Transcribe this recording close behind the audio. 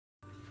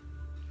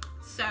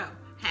So,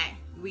 hey,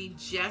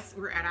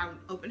 we're at our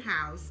open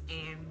house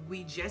and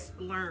we just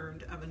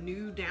learned of a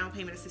new down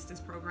payment assistance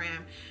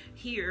program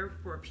here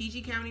for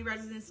PG County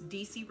residents,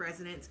 DC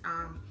residents,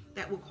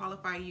 that will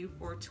qualify you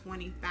for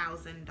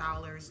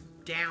 $20,000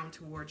 down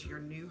towards your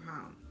new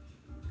home.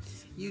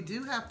 You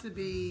do have to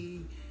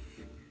be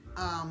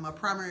a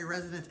primary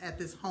residence at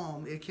this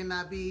home. It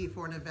cannot be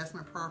for an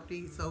investment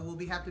property, so will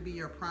have to be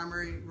your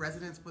primary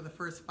residence for the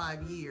first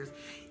 5 years.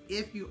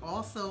 If you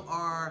also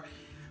are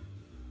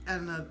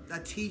a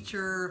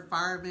teacher,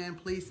 fireman,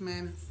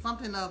 policeman,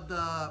 something in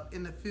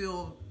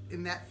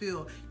that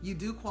field, you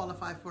do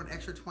qualify for an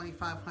extra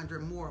 $2,500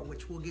 more,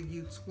 which will give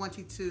you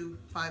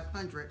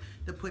 $22,500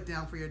 to put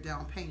down for your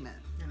down payment.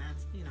 And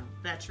that's,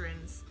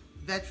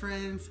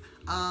 veterans,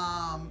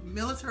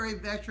 military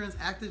veterans,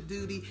 active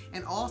duty,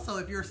 and also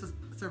if you're a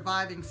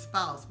surviving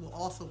spouse will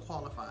also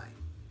qualify.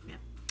 Yeah.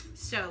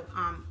 So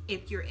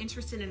if you're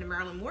interested in the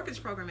Maryland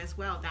Mortgage Program as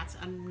well, that's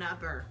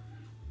another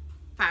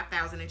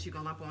 $5,000 that you're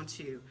going to lump on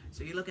too.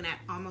 So you're looking at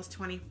almost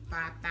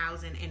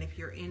 $25,000, and if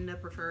you're in the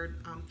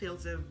preferred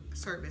fields of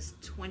service,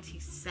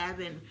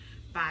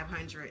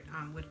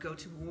 $27,500 would go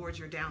towards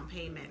your down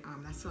payment.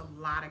 That's a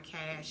lot of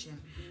cash,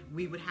 and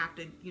we would have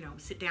to,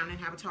 sit down and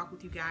have a talk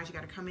with you guys. You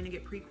got to come in and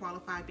get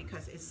pre-qualified,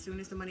 because as soon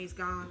as the money's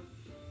gone,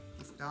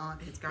 it's gone.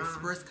 It's gone. It's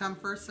first come,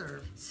 first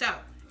serve. So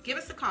give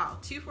us a call,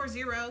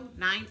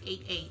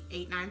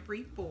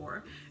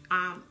 240-988-8934,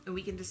 and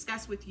we can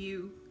discuss with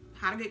you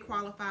how to get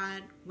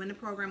qualified, when the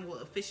program will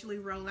officially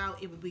roll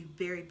out. It will be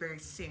very, very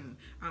soon.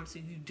 So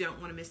you don't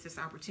want to miss this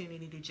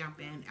opportunity to jump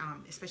in,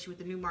 especially with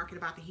the new market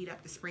about to heat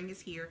up. The spring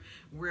is here.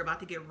 We're about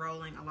to get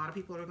rolling. A lot of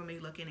people are going to be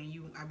looking, and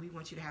we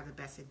want you to have the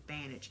best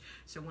advantage.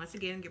 So once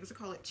again, give us a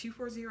call at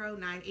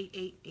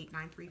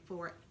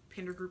 240-988-8934,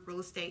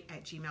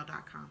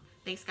 pendergrouprealestate@gmail.com.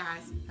 Thanks,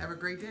 guys. Have a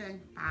great day.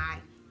 Bye.